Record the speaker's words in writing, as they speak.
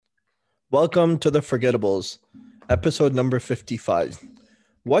Welcome to the Forgettables, episode number 55.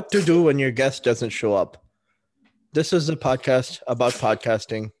 What to do when your guest doesn't show up. This is a podcast about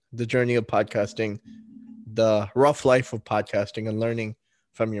podcasting, the journey of podcasting, the rough life of podcasting, and learning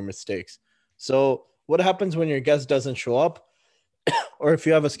from your mistakes. So, what happens when your guest doesn't show up, or if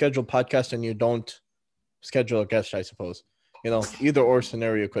you have a scheduled podcast and you don't schedule a guest, I suppose? Either or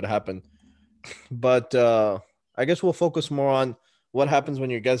scenario could happen. But I guess we'll focus more on what happens when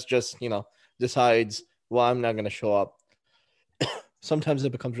your guest just, decides, well, I'm not going to show up. Sometimes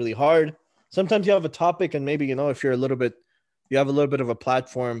it becomes really hard. Sometimes you have a topic and maybe, if you have a little bit of a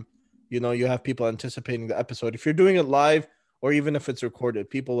platform, you have people anticipating the episode. If you're doing it live or even if it's recorded,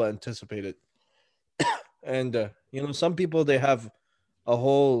 people will anticipate it. And, some people, they have a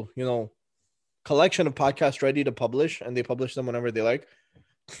whole, collection of podcasts ready to publish and they publish them whenever they like.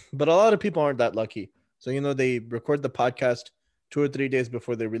 But a lot of people aren't that lucky. So, they record the podcast 2 or 3 days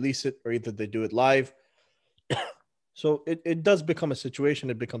before they release it, or either they do it live. So it does become a situation.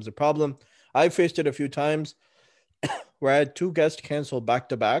 It becomes a problem. I've faced it a few times where I had two guests canceled back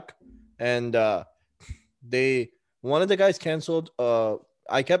to back. And one of the guys canceled.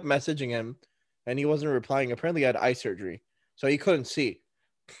 I kept messaging him and he wasn't replying. Apparently he had eye surgery, so he couldn't see,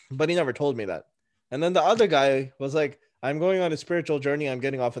 but he never told me that. And then the other guy was like, I'm going on a spiritual journey. I'm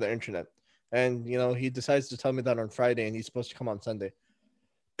getting off of the internet. And, he decides to tell me that on Friday and he's supposed to come on Sunday.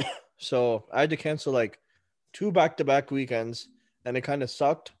 So I had to cancel like 2 back-to-back weekends and it kind of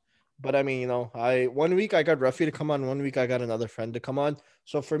sucked. But I mean, 1 week I got Ruffy to come on. 1 week I got another friend to come on.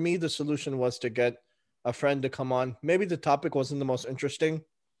 So for me, the solution was to get a friend to come on. Maybe the topic wasn't the most interesting,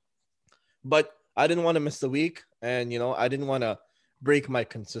 but I didn't want to miss the week. And, I didn't want to break my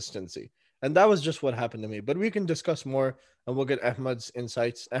consistency. And that was just what happened to me. But we can discuss more and we'll get Ahmed's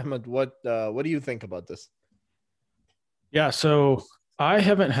insights. Ahmed, what do you think about this? Yeah, so I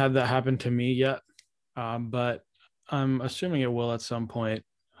haven't had that happen to me yet, but I'm assuming it will at some point.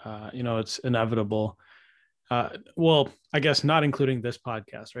 It's inevitable. Well, I guess not including this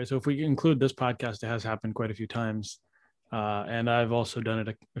podcast, right? So if we include this podcast, it has happened quite a few times. And I've also done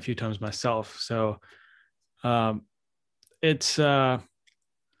it a few times myself. So it's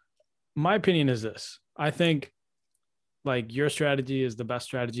my opinion is this. I think like your strategy is the best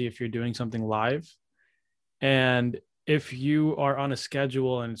strategy if you're doing something live. And if you are on a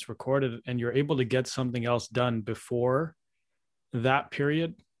schedule and it's recorded and you're able to get something else done before that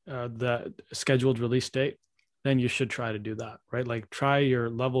period, the scheduled release date, then you should try to do that, right? Like try your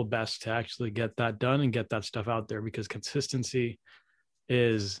level best to actually get that done and get that stuff out there, because consistency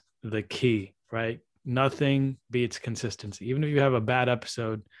is the key, right? Nothing beats consistency. Even if you have a bad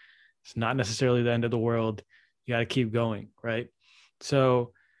episode, it's not necessarily the end of the world. You got to keep going, right?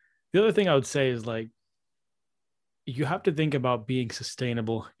 So the other thing I would say is like, you have to think about being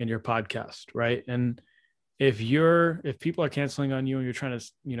sustainable in your podcast, right? And if people are canceling on you and you're trying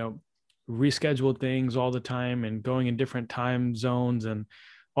to, reschedule things all the time and going in different time zones and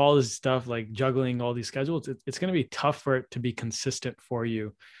all this stuff, like juggling all these schedules, it's going to be tough for it to be consistent for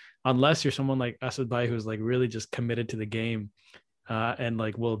you, unless you're someone like Asad Bhai who's like really just committed to the game and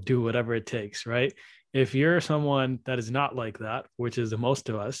like will do whatever it takes, right? If you're someone that is not like that, which is the most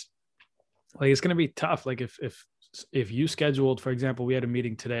of us, like it's going to be tough. Like if you scheduled, for example, we had a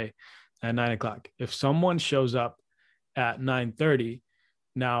meeting today at 9:00. If someone shows up at 9:30,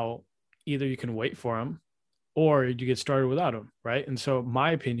 now either you can wait for them or you get started without them, right? And so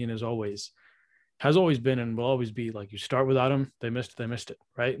my opinion has always been and will always be like, you start without them, they missed it,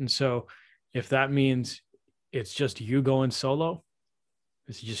 right? And so if that means it's just you going solo,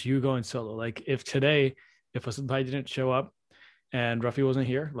 it's just you going solo. Like if Asad Bhai didn't show up and Ruffy wasn't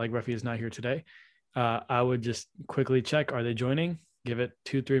here, like Ruffy is not here today, I would just quickly check, are they joining? Give it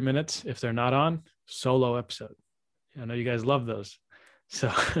 2-3 minutes. If they're not on, solo episode. I know you guys love those. So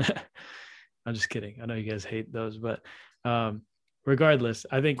I'm just kidding. I know you guys hate those, but regardless,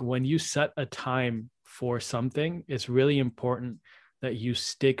 I think when you set a time for something, it's really important that you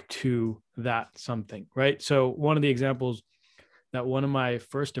stick to that something, right? So one of the examples that one of my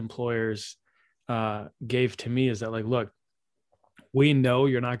first employers gave to me is that like, look, we know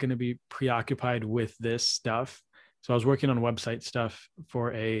you're not going to be preoccupied with this stuff. So I was working on website stuff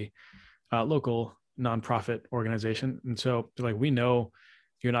for a local nonprofit organization. And so like, we know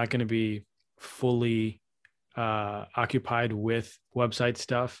you're not going to be fully occupied with website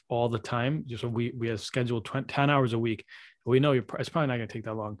stuff all the time. So we have scheduled 10 hours a week. We know it's probably not going to take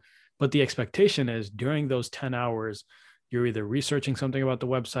that long, but the expectation is during those 10 hours, you're either researching something about the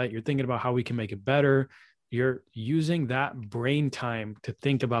website, you're thinking about how we can make it better. You're using that brain time to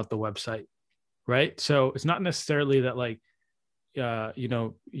think about the website, right? So it's not necessarily that like,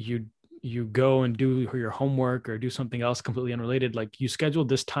 you you go and do your homework or do something else completely unrelated. Like you scheduled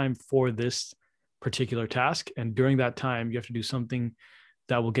this time for this particular task, and during that time you have to do something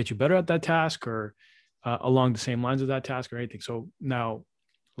that will get you better at that task, or along the same lines of that task or anything. So now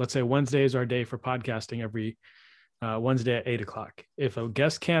let's say Wednesday is our day for podcasting every Wednesday at 8:00. If a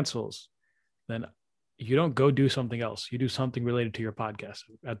guest cancels, then you don't go do something else. You do something related to your podcast.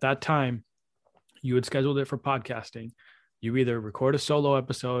 At that time, you had scheduled it for podcasting. You either record a solo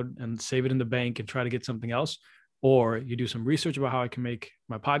episode and save it in the bank and try to get something else, or you do some research about how I can make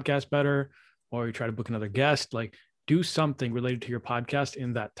my podcast better, or you try to book another guest. Like, do something related to your podcast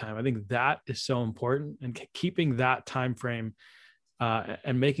in that time. I think that is so important, and keeping that time frame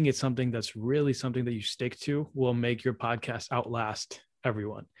and making it something that's really something that you stick to will make your podcast outlast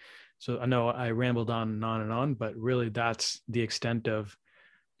everyone. So I know I rambled on and on and on, but really that's the extent of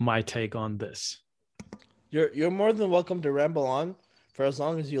my take on this. You're more than welcome to ramble on for as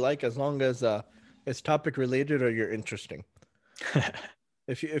long as you like, as long as it's topic related or you're interesting.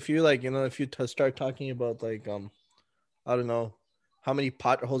 If you like, if you start talking about like I don't know how many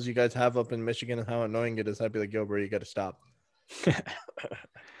potholes you guys have up in Michigan and how annoying it is, I'd be like, yo, bro, you got to stop.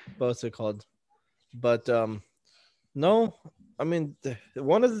 What's it called? But no, I mean,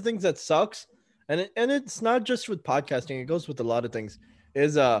 one of the things that sucks, and it's not just with podcasting, it goes with a lot of things,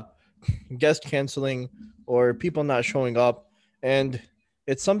 is guest canceling or people not showing up. And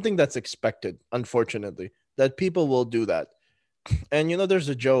it's something that's expected, unfortunately, that people will do that. And there's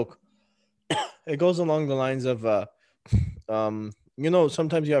a joke. It goes along the lines of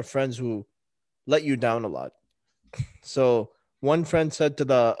sometimes you have friends who let you down a lot. So one friend said to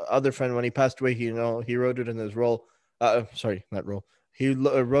the other friend when he passed away, he wrote it in his role. Sorry, not role. He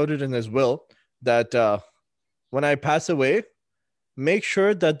wrote it in his will that when I pass away, make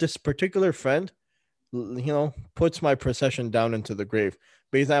sure that this particular friend, puts my procession down into the grave,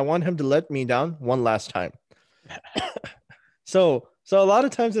 because I want him to let me down one last time. So a lot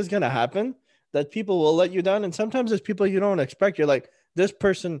of times it's going to happen that people will let you down. And sometimes it's people you don't expect. You're like, this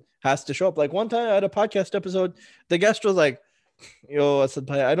person has to show up. Like one time I had a podcast episode, the guest was like, yo, I said,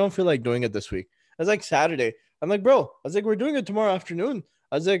 I don't feel like doing it this week. I was like, Saturday. I'm like, bro, I was like, we're doing it tomorrow afternoon.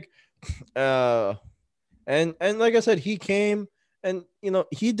 I was like, and like I said, he came and,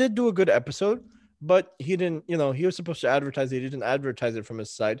 he did do a good episode, but he didn't, he was supposed to advertise it. He didn't advertise it from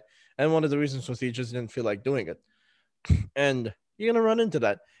his side. And one of the reasons was he just didn't feel like doing it. And you're going to run into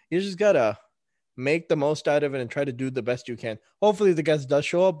that. You just got to make the most out of it and try to do the best you can. Hopefully the guest does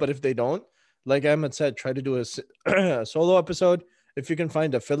show up, but if they don't, like Ahmed said, try to do a solo episode. If you can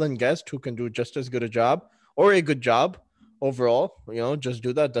find a fill-in guest who can do just as good a job or a good job overall, just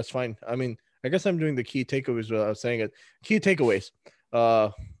do that. That's fine. I mean, I guess I'm doing the key takeaways without I was saying it. Key takeaways.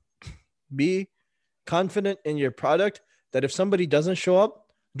 Be confident in your product that if somebody doesn't show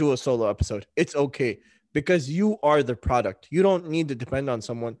up, do a solo episode. It's okay because you are the product. You don't need to depend on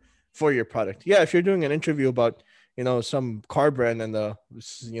someone for your product. Yeah, if you're doing an interview about, some car brand and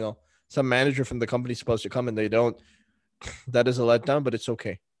some manager from the company is supposed to come and they don't, that is a letdown, but it's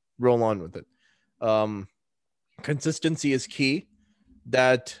okay. Roll on with it. Consistency is key.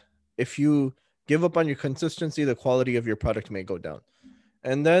 That if you give up on your consistency, the quality of your product may go down.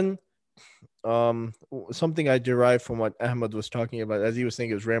 And then something I derived from what Ahmed was talking about, as he was saying,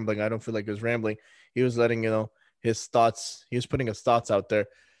 he was rambling. I don't feel like he was rambling. He was letting, his thoughts, he was putting his thoughts out there,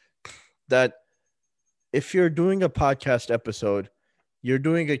 that if you're doing a podcast episode, you're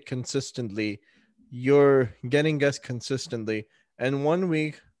doing it consistently, you're getting guests consistently, and 1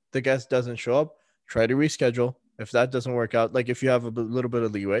 week the guest doesn't show up, try to reschedule. If that doesn't work out, like if you have a little bit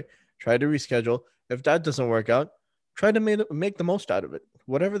of leeway, try to reschedule. If that doesn't work out, try to make the most out of it.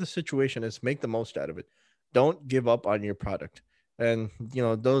 Whatever the situation is, make the most out of it. Don't give up on your product. And,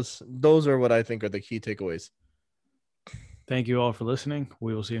 those are what I think are the key takeaways. Thank you all for listening.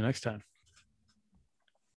 We will see you next time.